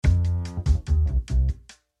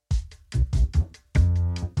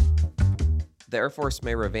The Air Force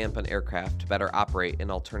may revamp an aircraft to better operate in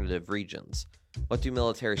alternative regions. What do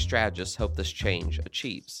military strategists hope this change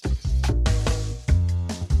achieves?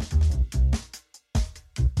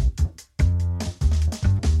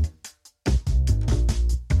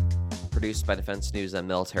 Produced by Defense News and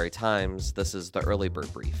Military Times, this is the Early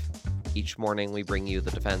Bird Brief. Each morning we bring you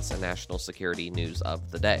the defense and national security news of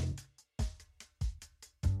the day.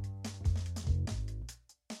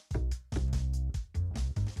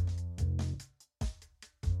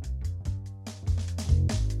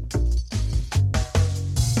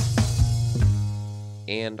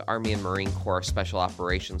 And Army and Marine Corps Special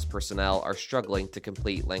Operations personnel are struggling to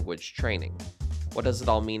complete language training. What does it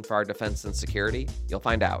all mean for our defense and security? You'll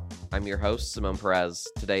find out. I'm your host, Simone Perez.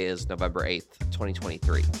 Today is November 8th,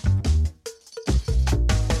 2023.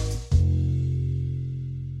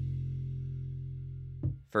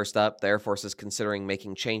 First up, the Air Force is considering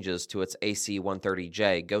making changes to its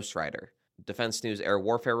AC-130J Ghostrider. Defense News Air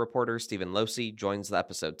Warfare reporter Stephen Losey joins the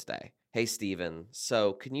episode today. Hey, Stephen.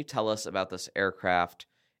 So can you tell us about this aircraft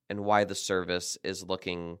and why the service is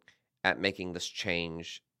looking at making this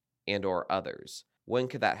change and or others? When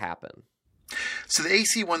could that happen? So the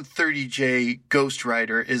AC-130J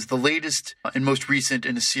Ghostrider is the latest and most recent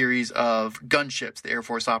in a series of gunships the Air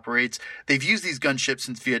Force operates. They've used these gunships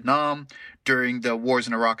since Vietnam. During the wars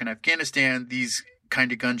in Iraq and Afghanistan, these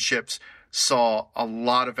kind of gunships saw a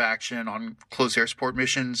lot of action on close air support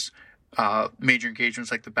missions, major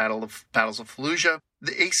engagements like the battles of Fallujah.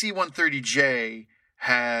 The AC-130J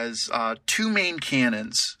has two main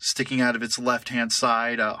cannons sticking out of its left-hand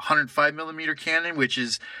side, a 105mm cannon, which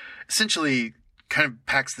is essentially kind of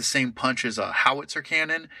packs the same punch as a howitzer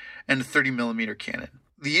cannon, and a 30mm cannon.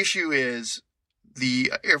 The issue is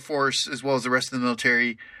the Air Force, as well as the rest of the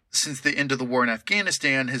military, since the end of the war in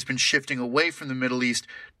Afghanistan, has been shifting away from the Middle East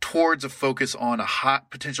towards a focus on a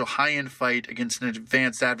potential high-end fight against an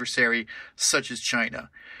advanced adversary such as China.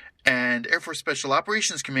 And Air Force Special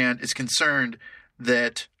Operations Command is concerned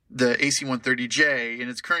that the AC-130J in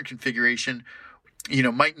its current configuration,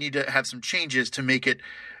 might need to have some changes to make it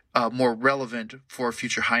more relevant for a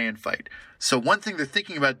future high-end fight. So one thing they're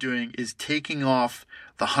thinking about doing is taking off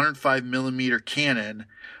the 105mm cannon,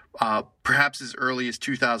 perhaps as early as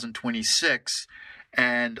 2026,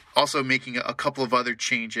 and also making a couple of other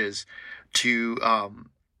changes to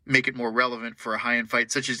make it more relevant for a high-end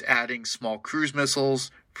fight, such as adding small cruise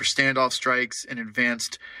missiles for standoff strikes and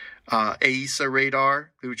advanced AESA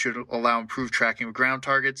radar, which would allow improved tracking of ground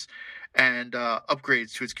targets, and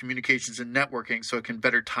upgrades to its communications and networking so it can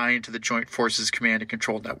better tie into the Joint Forces Command and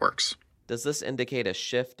Control networks. Does this indicate a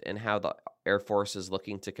shift in how the Air Force is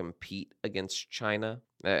looking to compete against China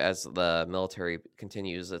as the military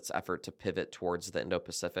continues its effort to pivot towards the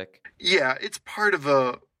Indo-Pacific? Yeah, it's part of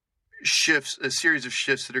a series of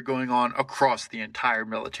shifts that are going on across the entire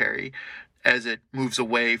military as it moves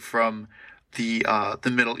away from the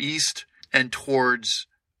Middle East and towards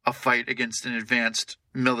a fight against an advanced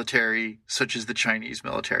military such as the Chinese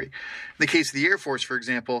military. In the case of the Air Force, for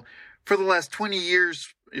example, for the last 20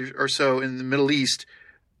 years or so in the Middle East,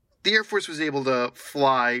 the Air Force was able to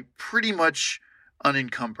fly pretty much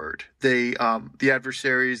unencumbered. The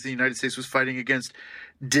adversaries the United States was fighting against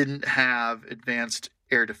didn't have advanced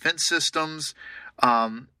air defense systems,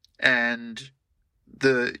 and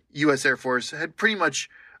the U.S. Air Force had pretty much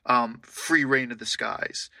free reign of the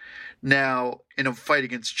skies. Now, in a fight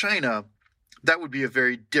against China, that would be a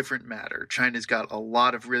very different matter. China's got a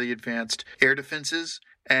lot of really advanced air defenses,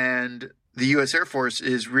 and the U.S. Air Force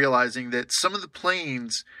is realizing that some of the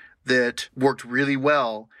planes that worked really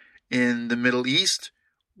well in the Middle East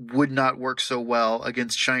would not work so well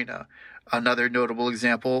against China. Another notable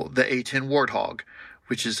example, the A-10 Warthog,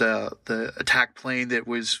 which is the attack plane that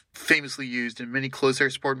was famously used in many close air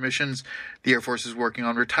support missions. The Air Force is working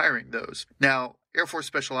on retiring those. Now, Air Force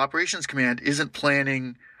Special Operations Command isn't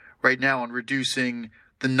planning right now on reducing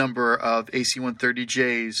the number of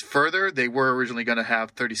AC-130Js further. They were originally going to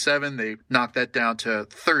have 37. They knocked that down to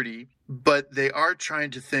 30. But they are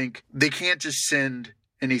trying to think they can't just send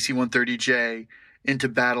an AC-130J into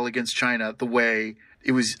battle against China the way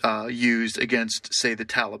it was used against, say, the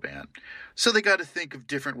Taliban. So they got to think of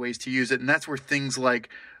different ways to use it, and that's where things like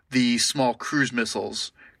the small cruise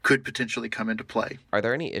missiles could potentially come into play. Are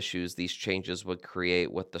there any issues these changes would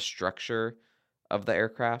create with the structure of the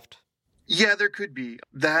aircraft? Yeah, there could be.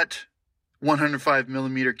 That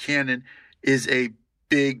 105mm cannon is a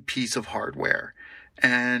big piece of hardware,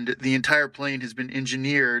 and the entire plane has been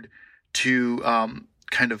engineered to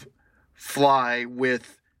kind of fly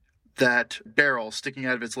with that barrel sticking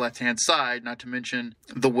out of its left-hand side, not to mention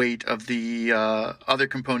the weight of the other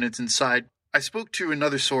components inside. I spoke to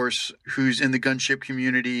another source who's in the gunship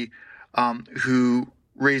community, who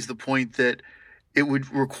raised the point that it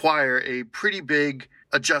would require a pretty big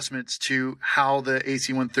adjustments to how the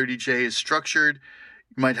AC-130J is structured.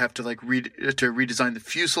 You might have to redesign the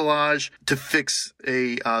fuselage to fix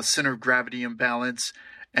a center of gravity imbalance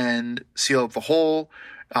and seal up the hole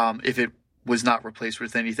if it was not replaced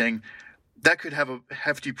with anything. That could have a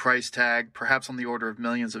hefty price tag, perhaps on the order of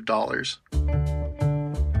millions of dollars.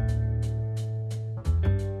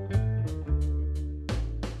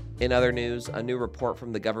 In other news, a new report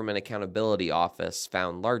from the Government Accountability Office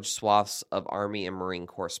found large swaths of Army and Marine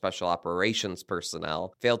Corps Special Operations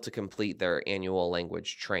personnel failed to complete their annual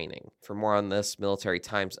language training. For more on this, Military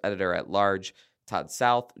Times editor-at-large Todd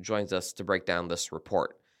South joins us to break down this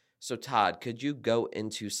report. So Todd, could you go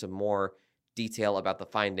into some more detail about the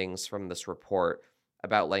findings from this report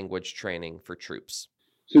about language training for troops?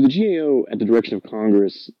 So the GAO, at the direction of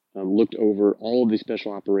Congress, looked over all of the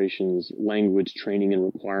special operations language training and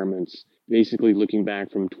requirements, basically looking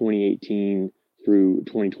back from 2018 through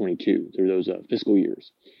 2022, through those fiscal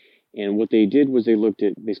years. And what they did was they looked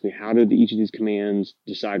at basically how did each of these commands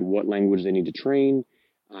decide what language they need to train,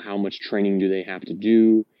 how much training do they have to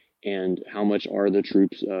do, and how much are the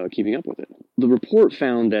troops keeping up with it. The report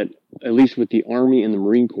found that, at least with the Army and the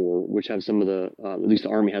Marine Corps, which have some of the, at least the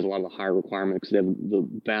Army has a lot of the higher requirements because they have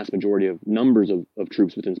the vast majority of numbers of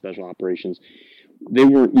troops within special operations, they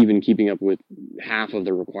weren't even keeping up with half of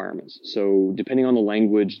their requirements. So depending on the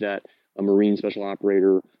language that a Marine special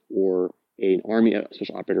operator or an Army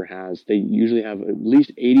special operator has, they usually have at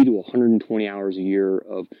least 80 to 120 hours a year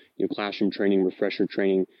of classroom training, refresher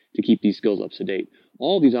training to keep these skills up to date.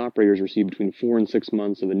 All of these operators receive between 4 and 6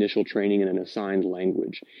 months of initial training in an assigned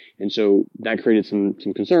language. And so that created some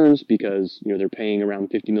concerns because they're paying around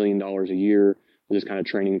 $50 million a year for this kind of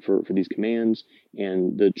training for these commands,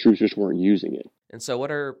 and the troops just weren't using it. And so what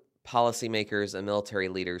are policymakers and military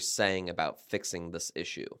leaders saying about fixing this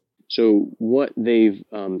issue? So what they've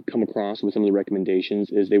come across with some of the recommendations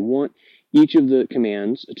is they want each of the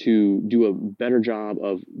commands to do a better job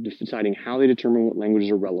of deciding how they determine what languages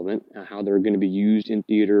are relevant, how they're going to be used in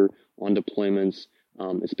theater, on deployments,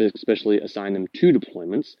 especially assign them to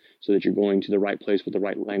deployments so that you're going to the right place with the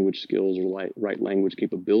right language skills or right language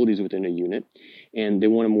capabilities within a unit. And they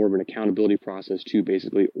want more of an accountability process too,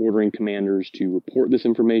 basically ordering commanders to report this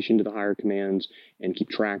information to the higher commands and keep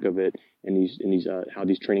track of it and how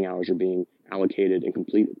these training hours are being allocated and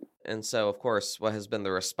completed. And so, of course, what has been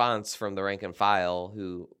the response from the rank and file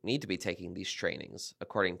who need to be taking these trainings,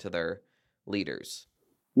 according to their leaders?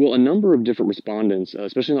 Well, a number of different respondents,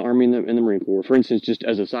 especially in the Army and the Marine Corps. For instance, just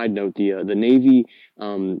as a side note, the Navy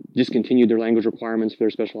discontinued their language requirements for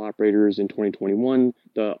their special operators in 2021.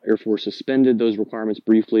 The Air Force suspended those requirements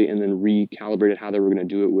briefly and then recalibrated how they were going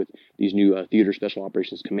to do it with these new theater special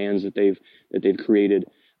operations commands that they've created.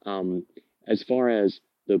 As far as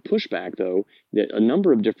the pushback, though, that a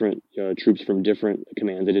number of different troops from different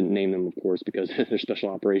commands, they didn't name them, of course, because they're special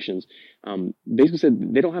operations, basically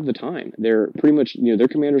said they don't have the time. They're pretty much, their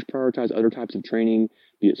commanders prioritize other types of training,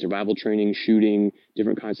 be it survival training, shooting,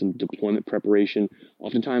 different kinds of deployment preparation.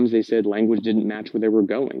 Oftentimes, they said language didn't match where they were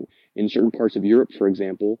going. In certain parts of Europe, for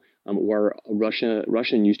example, where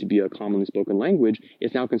Russian used to be a commonly spoken language,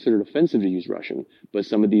 it's now considered offensive to use Russian. But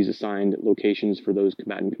some of these assigned locations for those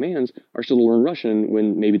combatant commands are still to learn Russian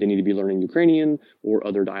when maybe they need to be learning Ukrainian or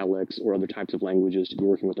other dialects or other types of languages to be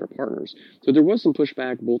working with their partners. So there was some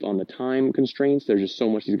pushback both on the time constraints. There's just so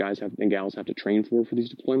much these guys and gals have to train for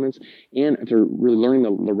these deployments, and if they're really learning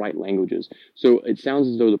the right languages. So it sounds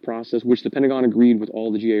as though the process, which the Pentagon agreed with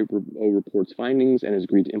all the GAO report's findings and has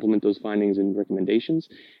agreed to implement those findings and recommendations,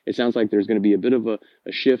 it sounds like there's going to be a bit of a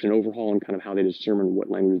shift and overhaul in kind of how they determine what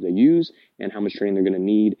languages they use and how much training they're going to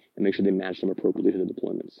need and make sure they match them appropriately to the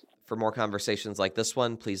deployments. For more conversations like this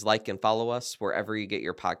one, please like and follow us wherever you get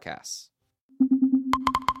your podcasts.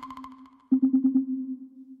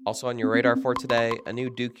 Also on your radar for today, a new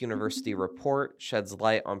Duke University report sheds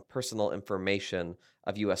light on personal information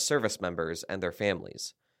of U.S. service members and their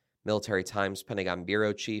families. Military Times Pentagon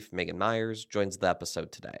Bureau Chief Megan Myers joins the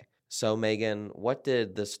episode today. So, Megan, what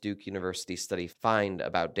did this Duke University study find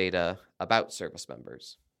about data about service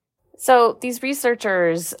members? So these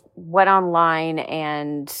researchers went online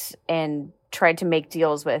and tried to make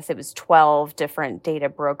deals with, it was 12 different data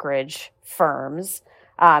brokerage firms,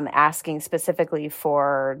 asking specifically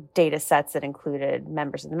for data sets that included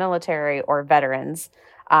members of the military or veterans.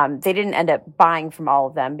 They didn't end up buying from all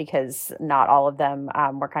of them because not all of them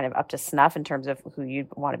were kind of up to snuff in terms of who you'd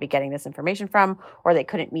want to be getting this information from, or they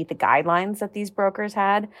couldn't meet the guidelines that these brokers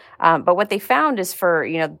had. But what they found is for,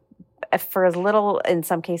 for as little, in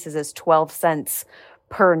some cases, as 12 cents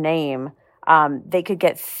per name, they could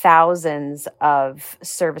get thousands of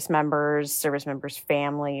service members'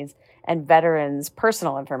 families, and veterans'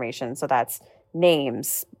 personal information. So that's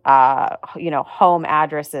names, home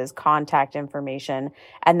addresses, contact information,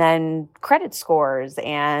 and then credit scores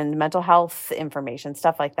and mental health information,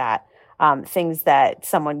 stuff like that. Things that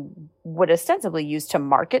someone would ostensibly use to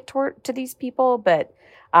market to these people, but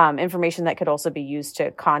information that could also be used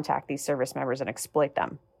to contact these service members and exploit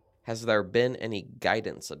them. Has there been any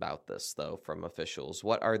guidance about this, though, from officials?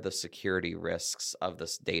 What are the security risks of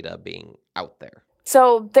this data being out there?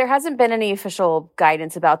 So there hasn't been any official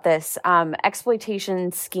guidance about this.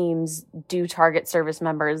 Exploitation schemes do target service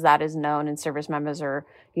members. That is known, and service members are,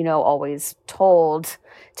 always told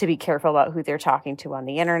to be careful about who they're talking to on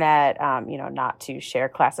the internet, not to share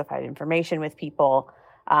classified information with people.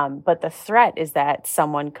 But the threat is that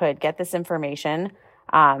someone could get this information,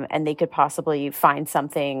 and they could possibly find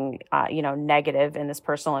something, negative in this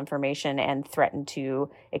personal information and threaten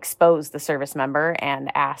to expose the service member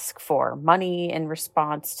and ask for money in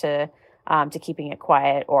response to keeping it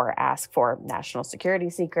quiet, or ask for national security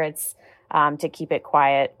secrets to keep it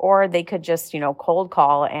quiet. Or they could just, cold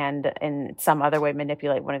call and in some other way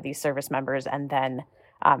manipulate one of these service members and then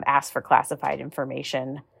ask for classified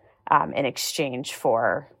information in exchange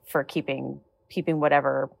for keeping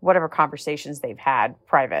whatever conversations they've had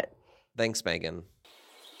private. Thanks, Megan.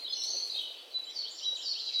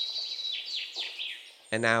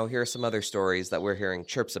 And now here are some other stories that we're hearing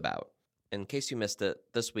chirps about. In case you missed it,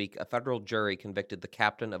 this week a federal jury convicted the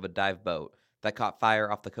captain of a dive boat that caught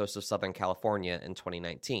fire off the coast of Southern California in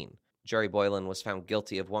 2019. Jerry Boylan was found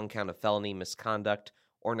guilty of one count of felony misconduct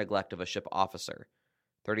or neglect of a ship officer.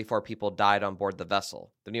 34 people died on board the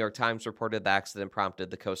vessel. The New York Times reported the accident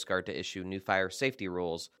prompted the Coast Guard to issue new fire safety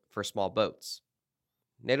rules for small boats.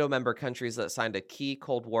 NATO member countries that signed a key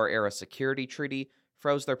Cold War-era security treaty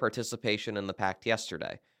froze their participation in the pact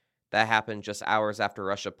yesterday. That happened just hours after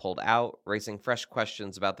Russia pulled out, raising fresh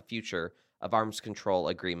questions about the future of arms control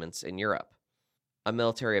agreements in Europe. A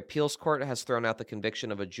military appeals court has thrown out the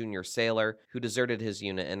conviction of a junior sailor who deserted his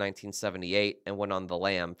unit in 1978 and went on the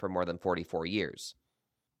lam for more than 44 years.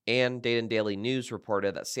 And Dayton Daily News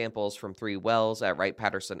reported that samples from 3 wells at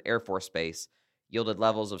Wright-Patterson Air Force Base yielded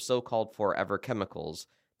levels of so-called forever chemicals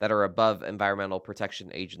that are above Environmental Protection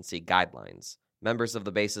Agency guidelines. Members of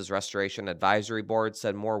the base's Restoration Advisory Board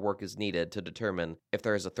said more work is needed to determine if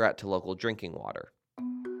there is a threat to local drinking water.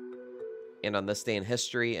 And on this day in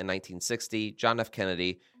history, in 1960, John F.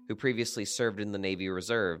 Kennedy, who previously served in the Navy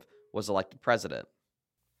Reserve, was elected president.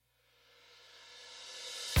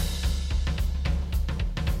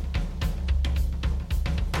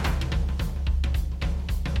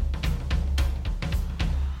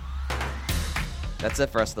 That's it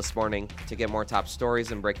for us this morning. To get more top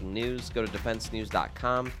stories and breaking news, go to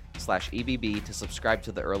defensenews.com/EBB to subscribe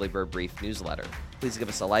to the Early Bird Brief newsletter. Please give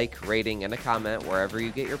us a like, rating, and a comment wherever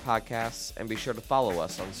you get your podcasts, and be sure to follow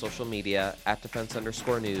us on social media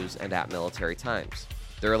 @defense_news and @Military Times.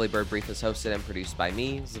 The Early Bird Brief is hosted and produced by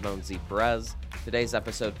me, Zimone Z. Perez. Today's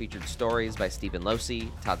episode featured stories by Stephen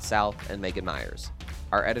Losi, Todd South, and Megan Myers.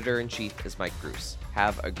 Our editor-in-chief is Mike Bruce.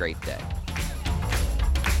 Have a great day.